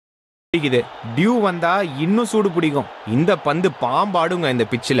Due வந்தா இன்னும் சூடு பிடிக்கும். இந்த பந்து பாம்பாடுங்க இந்த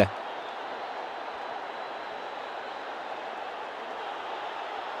பிச்சில்.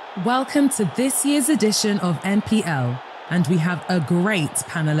 Welcome to this year's edition of NPL, and we have a great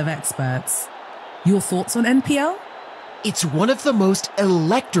panel of experts. Your thoughts on NPL? It's one of the most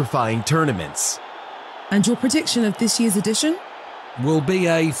electrifying tournaments. And your prediction of this year's edition? Will be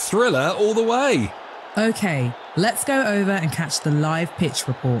a thriller all the way. Okay, let's go over and catch the live pitch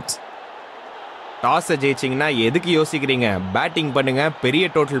report. Toss ஜெயிச்சிங்கன்னா எதுக்கு யோசிக்கிறீங்க? Batting பண்ணுங்க, பெரிய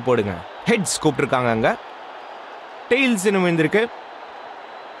total போடுங்க. Heads கூப்பிட்டுருக்காங்க, அங்க tails இன்னும் வந்திருக்கு.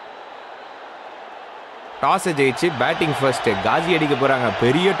 Toss ஜெயிச்சு பேட்டிங் ஃபர்ஸ்ட் காசி அடிக்க போறாங்க.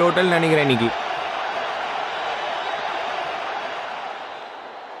 பெரிய டோட்டல் நினைக்கிறேன் இன்னைக்கு.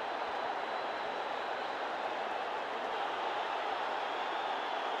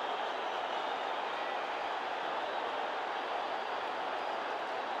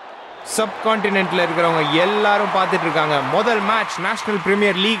 சப்கான்டினென்ட்ல இருக்கிறவங்க எல்லாரும் பார்த்துட்டு இருக்காங்க. முதல் மேட்ச் நேஷனல்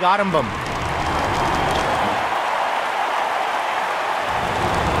பிரீமியர் லீக் ஆரம்பம்.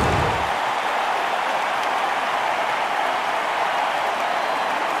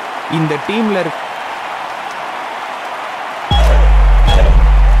 இந்த டீம்ல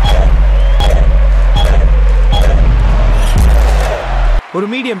ஒரு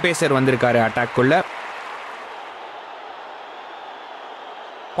மீடியம் பேசர் வந்திருக்காரு அட்டாக்குள்ள.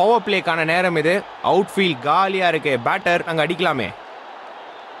 பவர் பிளேக்கான நேரம் இது. அவுட் ஃபீல்ட் காலியா இருக்கு. பேட்டர் அங்க அடிக்கலாமே.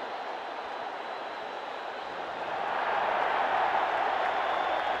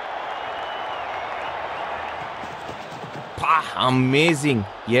 அமேசிங்.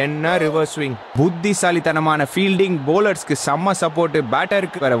 என்ன ரிவர்ஸ் ஸ்விங். புத்திசாலித்தனமான ஃபீல்டிங். போலர்ஸ்க்கு செம்ம சப்போர்ட்.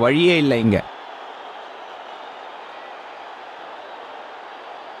 பேட்டருக்கு வேற வழியே இல்லை இங்க.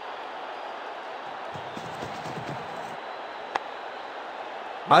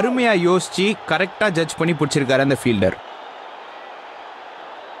 அருமையா யோசிச்சு கரெக்டா ஜட்ஜ் பண்ணி பிடிச்சிருக்காரு அந்த ஃபீல்டர்.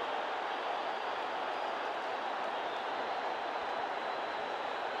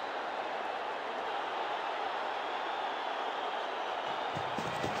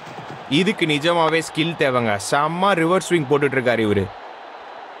 இதுக்கு நிஜமாவே ஸ்கில் தேவைங்க. செம்ம ரிவர்ஸ் ஸ்விங் போட்டுட்டு இருக்காரு இவரு.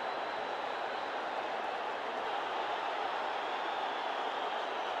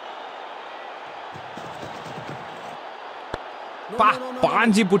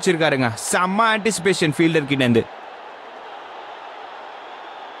 பாஞ்சி பிடிச்சிருக்காருங்க. செம்ம ஆன்டிசிபேஷன் ஃபீல்டர் கிட்ட இருந்து.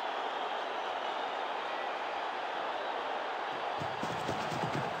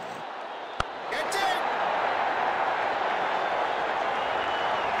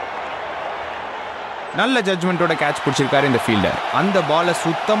 நல்ல ஜட்ஜ்மெண்டோட கேட்ச் பிடிச்சிருக்காரு இந்த ஃபீல்டர். அந்த பாலை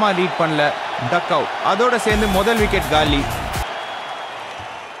சுத்தமா ரீட் பண்ணல. Duck out. அதோட சேர்ந்து முதல் விக்கெட் காலி.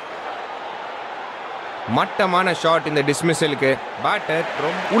 மட்டமான ஷாட் இந்த டிஸ்மிஸலுக்கு. பேட்டர்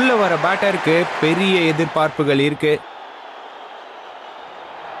உள்ள வர பேட்டருக்கு பெரிய எதிர்பார்ப்புகள் இருக்கு.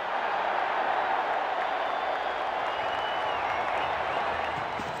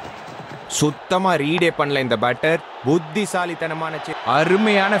 சுத்தமா ரீடே பண்ணல இந்த பேட்டர். புத்திசாலித்தனமான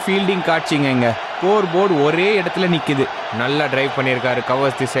அருமையான ஃபீல்டிங் காட்சிங்க. ஸ்கோர் போர்டு ஒரே இடத்துல நிக்குது. நல்லா டிரைவ் பண்ணியிருக்காரு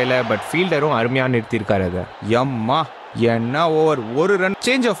கவர்ஸ் திசையில. பட் ஃபீல்டரும் அருமையா நிறுத்திருக்காரு. அதை எம்மா என்ன ஓவர். ஒரு ரன்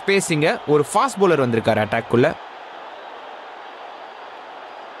சேஞ்ச் ஆஃப் பேசிங்க. ஒரு ஃபாஸ்ட் பவுலர் வந்திருக்காரு அட்டாக்குள்ள.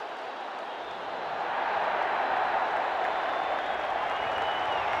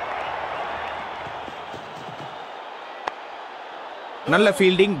 நல்ல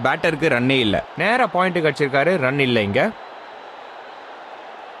ஃபீல்டிங். பேட்டருக்கு ரன்னே இல்ல. நேரா பாயிண்ட் கடிச்சிருக்காரு. ரன் இல்ல இங்க.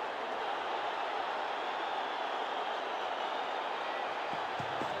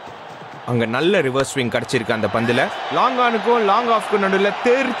 அங்க நல்ல ரிவர்ஸ் ஸ்விங் கிடைச்சிருக்கு அந்த பந்துல. லாங் ஆனுக்கும் லாங் ஆஃப்க்கும் நடுவில்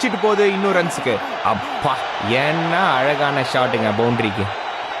தெரிச்சிட்டு போகுது இன்னும் ரன்ஸுக்கு. அப்பா என்ன அழகான ஷாட்டுங்க பவுண்டரிக்கு.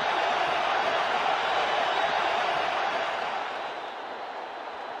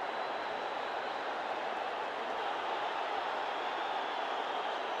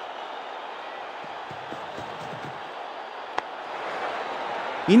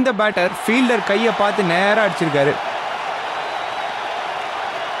 இந்த பேட்டர் ஃபீல்டர் கையை பார்த்து நேரா அடிச்சிருக்காரு.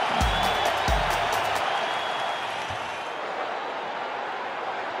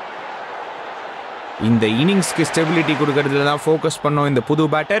 இந்த இன்னிங்ஸ்க்கு ஸ்டெபிலிட்டி கொடுக்கறதுல தான் ஃபோக்கஸ் பண்ணோம் இந்த புது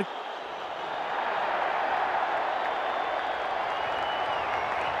பேட்டர்.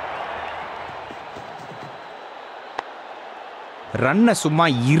 ரன்னை சும்மா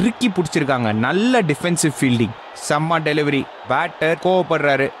இறுக்கி பிடிச்சிருக்காங்க. நல்ல டிஃபென்சிவ் ஃபீல்டிங். செம்ம டெலிவரி. பேட்டர்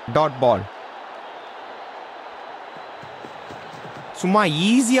கோவப்படுறாரு. Dot ball. சும்மா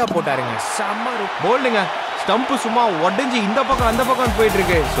ஈஸியா போட்டாருங்க. செம்ம போல்டுங்க. ஸ்டம்ப் சும்மா உடஞ்சி இந்த பக்கம் அந்த பக்கம் போயிட்டு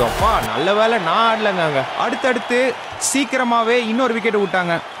இருக்கு. ஸோ அப்பா நல்ல வேலை நான் ஆடலங்க. அடுத்தடுத்து சீக்கிரமாவே இன்னொரு விக்கெட்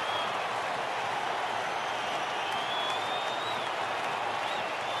விட்டாங்க.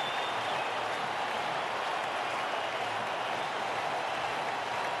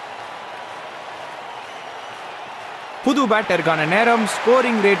 புது பேட்டருக்கான நேரம்,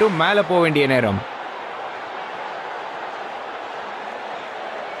 ஸ்கோரிங் ரேட்டும் மேல போக வேண்டிய நேரம்.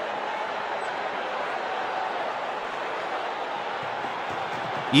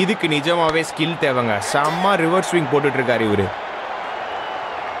 இதுக்கு நிஜமாவே ஸ்கில் தேவைங்க. செம்ம ரிவர்ஸ் ஸ்விங் போட்டுட்டு இருக்காரு இவரு.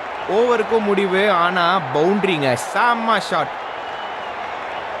 ஓவருக்கும் முடிவு, ஆனா பவுண்டரிங்க. செம்ம ஷாட்.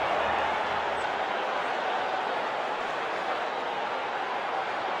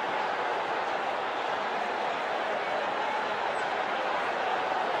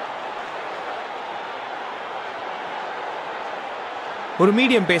 ஒரு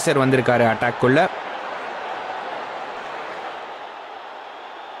மீடியம் பேசர் வந்திருக்காரு அட்டாக்குள்ள.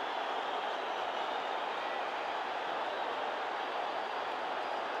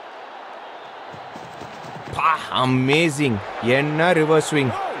 அமேசிங். என்ன ரிவர்ஸ்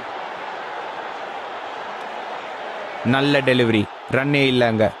ஸ்விங். நல்ல டெலிவரி. ரன்னே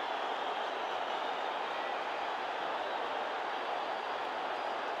இல்லங்க.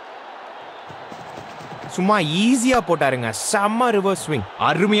 சும்மா ஈஸியா போட்டாருங்க. செம்ம ரிவர்ஸ் ஸ்விங்.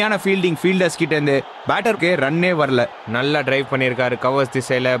 அருமையான ஃபீல்டிங் ஃபீல்டர்ஸ் கிட்ட இருந்து. பேட்டருக்கு ரன்னே வரல. நல்லா டிரைவ் பண்ணியிருக்காரு கவர்ஸ்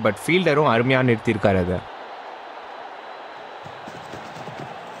திசையில. பட் ஃபீல்டரும் அருமையா நிறுத்தியிருக்காரு அதை.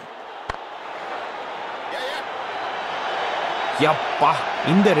 யப்பா,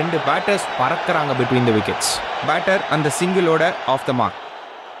 இந்த ரெண்டு batters பறக்கறாங்க between the wickets. Batter அந்த சிங்கிளோட ஆஃப் த மார்க்.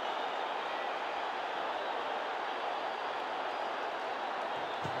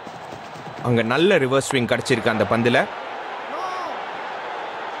 அங்க நல்ல ரிவர்ஸ் ஸ்விங் கிடைச்சிருக்கு அந்த பந்துல.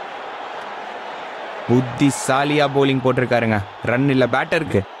 புத்திசாலியா போலிங் போட்டிருக்காருங்க. ரன் இல்ல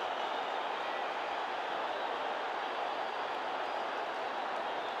பேட்டருக்கு.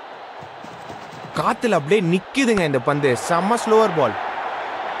 காத்துல அப்படியே நிக்குதுங்க இந்த பந்து. செம்ம ஸ்லோவர் பால்.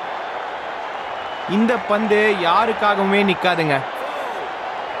 இந்த பந்து யாருக்காகவுமே நிக்காதுங்க.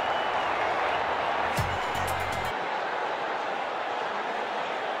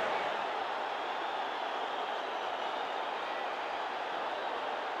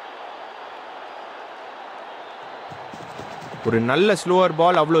 ஒரு நல்ல ஸ்லோவர்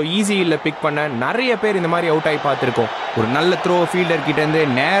பால் அவ்வளோ ஈஸி இல்லை பிக் பண்ண. நிறைய பேர் இந்த மாதிரி அவுட் ஆகி பார்த்துருக்கோம். ஒரு நல்ல த்ரோ ஃபீல்டர் கிட்ட இருந்து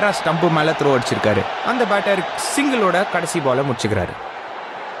நேரா ஸ்டம்பு மேல த்ரோ அடிச்சிருக்காரு. அந்த பேட்டர் சிங்கிளோட கடைசி பாலை முடிச்சுக்கிறாரு.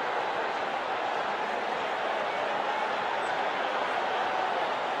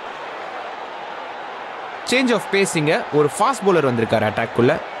 Change of பேசிங்க. ஒரு ஃபாஸ்ட் பவுலர் வந்திருக்காரு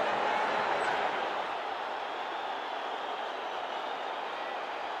அட்டாக்குள்ள.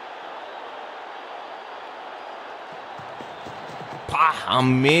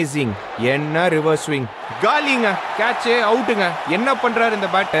 அமேசிங். என்ன ரிவர்ஸ் ஸ்விங். காலிங்க. கேட்ச் அவுட்டுங்க. என்ன பண்றாரு இந்த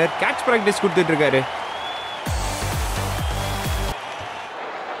பேட்டர்? கேட்ச் பிராக்டிஸ் கொடுத்துட்டு இருக்காரு.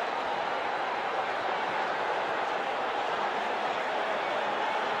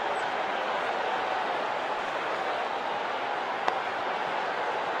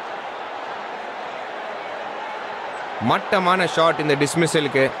 மட்டமான ஷாட் இந்த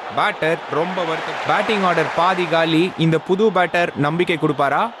டிஸ்மிஸலுக்கு. பேட்டர் ரொம்ப வருத்தம். பேட்டிங் ஆர்டர் பாதி காலி. இந்த புது பேட்டர் நம்பிக்கை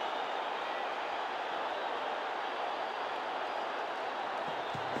கொடுப்பாரா?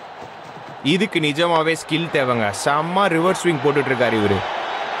 இதுக்கு நிஜமாவே ஸ்கில் தேவைங்க. செம்ம ரிவர்ஸ் ஸ்விங் போட்டுட்டு இருக்காரு இவரு.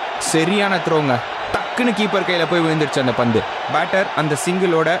 சரியான த்ரோங்க. டக்குன்னு கீப்பர் கையில போய் விழுந்துருச்சு அந்த பந்து. பேட்டர் அந்த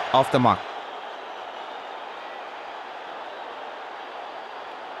சிங்கிளோட ஆஃப் த மார்க்.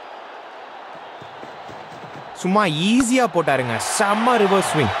 சும்மா ஈஸியா போட்டாருங்க. செம்ம ரிவர்ஸ்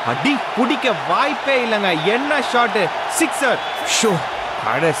ஸ்விங். அடி பிடிக்க வாய்ப்பே இல்லைங்க. என்ன ஷாட். சிக்ஸர். ஷோ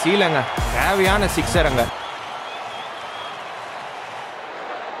கடைசிலங்க தேவையான சிக்ஸர். அங்க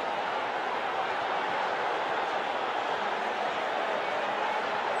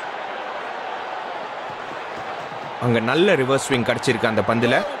அங்க நல்ல ரிவர்ஸ் ஸ்விங் கிடைச்சிருக்கு அந்த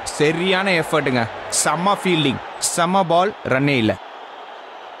பந்துல. சரியான எஃபர்ட்டுங்க. செம்ம ஃபீல்டிங். செம்ம பால். ரன்னே இல்லை.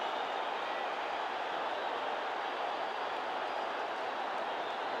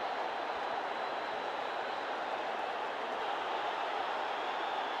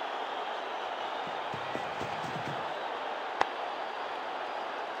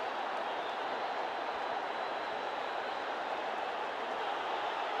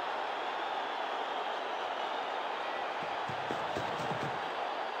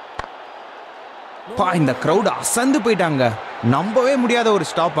 இந்த கிரவுட் அசந்து போயிட்டாங்க. நம்பவே முடியாத ஒரு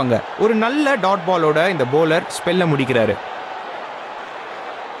ஸ்டாப் அங்க. ஒரு நல்ல டாட் பாலோட இந்த போலர் ஸ்பெல்ல முடிக்கிறாரு.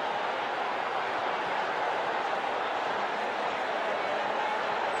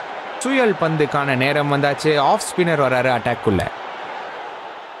 சுயல் பந்துக்கான நேரம் வந்தாச்சு. ஆஃப் ஸ்பின்னர் வராரு அட்டாக்குள்ள.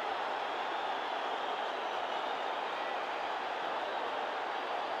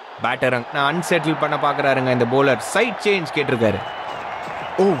 பேட்டர் அன்செட்டில் பண்ண பாக்குறாருங்க இந்த போலர். சைட் சேஞ்ச் கேட்டிருக்காரு.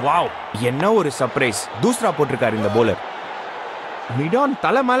 ஓ வாவ், என்ன ஒரு சர்ப்ரைஸ். தூசரா போட்டிருக்காரு இந்த போலர். மிடான்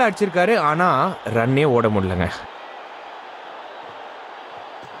தலை மேல அடிச்சிருக்காரு, ஆனா ரன்னே ஓட முடியலங்க.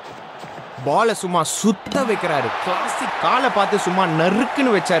 பால சும்மா சுத்த வைக்கிறாரு. கிளாசிக். காலை பார்த்து சும்மா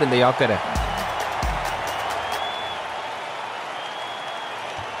நறுக்குன்னு வச்சாரு இந்த யாக்கரை.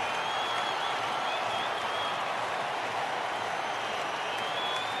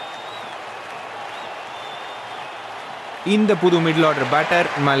 இந்த புது மிடில் ஆர்டர்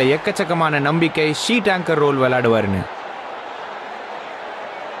பேட்டர் மேல எக்கச்சக்கமான நம்பிக்கை. Sheet anchor role விளையாடுவாருன்னு.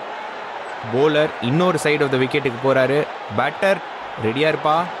 போலர் இன்னொரு சைடு ஆஃப் த விக்கெட்டுக்கு போறாரு. பேட்டர் ரெடியா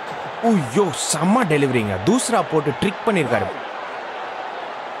இருப்பா. ஐயோ, செம்ம டெலிவரிங்க. தூசரா போட்டு ட்ரிக் பண்ணிருக்காரு.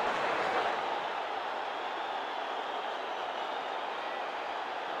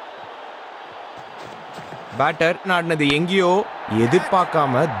 பேட்டர் நாடினது எங்கேயோ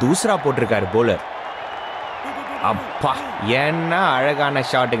எதிர்பார்க்காம தூசரா போட்டிருக்காரு போலர். அப்பா, என்ன அழகான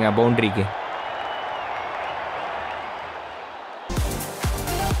ஷாட்டுங்க பவுண்டரிக்கு.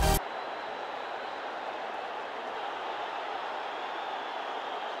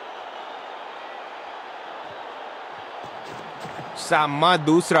 செம்ம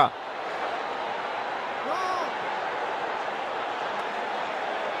தூசரா.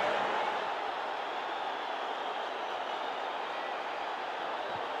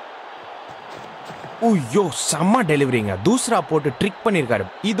 ஐயோ, செம்ம டெலிவரிங்க. தூசரா போட்டு ட்ரிக் பண்ணிருக்காரு.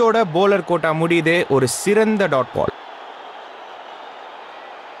 இதோட போலர் கோட்டா முடியுது. ஒரு சிறந்த டாட் பால்.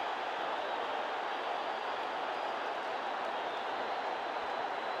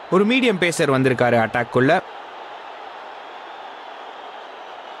 ஒரு மீடியம் பேசர் வந்திருக்காரு அட்டாக் குள்ள.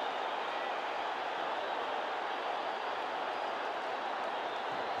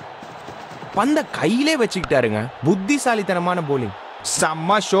 பந்த கையிலே வச்சுக்கிட்டாருங்க. புத்திசாலித்தனமான போலிங்.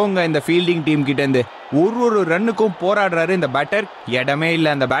 செம்ம ஷோங்க இந்த ஃபீல்டிங் டீம் கிட்ட இருந்து. ஒரு ரன்னுக்கும் போராடுறாரு இந்த பேட்டர். இடமே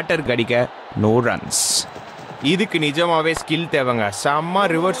இல்லை அந்த பேட்டருக்கு அடிக்க. No runs. இதுக்கு நிஜமாவே ஸ்கில் தேவைங்க. செம்ம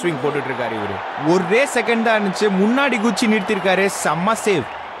ரிவர்ஸ் ஸ்விங் போட்டுட்டு இருக்காரு இவரு. ஒரே செகண்ட் தான் இருந்துச்சு, முன்னாடி குச்சி நிறுத்திருக்காரு. செம்ம சேவ்.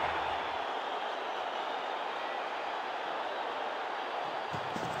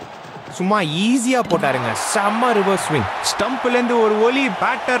 சும்மா ஈஸியா போட்டாருங்க. செம்ம ரிவர்ஸ் ஸ்விங். ஸ்டம்ப்ல இருந்து ஒரு ஒலி.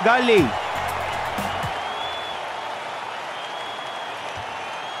 பேட்டர் காலி.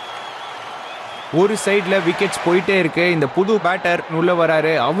 ஒரு சைட்ல விக்கெட்ஸ் போயிட்டே இருக்கு. இந்த புது பேட்டர் உள்ள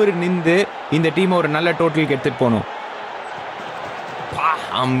வராரு. அவர் நின்று இந்த டீம் ஒரு நல்ல டோட்டலுக்கு எடுத்துட்டு போகணும்.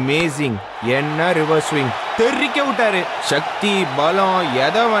 அமேசிங். என்ன ரிவர்ஸ் ஸ்விங். தெரிக்க விட்டாரு. சக்தி, பலம்,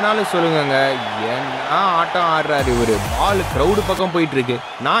 எதை வேணாலும் சொல்லுங்க. என்ன ஆட்டம் ஆடுறாரு இவரு. பால் கிரௌடு பக்கம் போயிட்டு இருக்கு.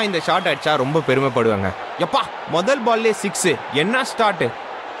 நான் இந்த ஷாட் அடிச்சா ரொம்ப பெருமைப்படுவேங்க. எப்பா, முதல் பால்லே 6. என்ன ஸ்டார்ட்.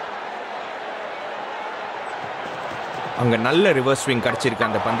 அங்க நல்ல ரிவர்ஸ் ஸ்விங் கிடைச்சிருக்கு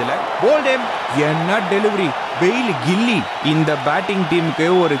அந்த பந்துல. போல்டேம். என்ன டெலிவரி. பெயில் கில்லி. இந்த பேட்டிங்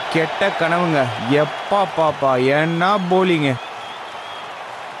டீமுக்கு ஒரு கெட்ட கனவுங்க. எப்பா பாப்பா, என்ன போலிங்க.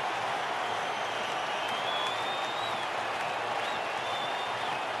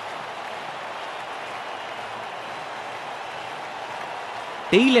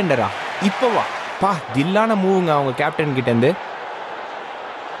 டெய்லெண்டரா இப்பவா. பா, தில்லான மூவுங்க அவங்க கேப்டன் கிட்ட இருந்து.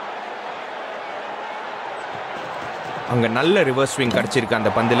 அங்க நல்ல ரிவர்ஸ் ஸ்விங் கிடைச்சிருக்கு அந்த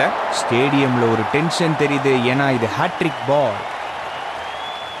பந்துல. ஸ்டேடியம்ல ஒரு டென்ஷன் தெரியுது. ஏன்னா இது ஹேட்ரிக் பால்.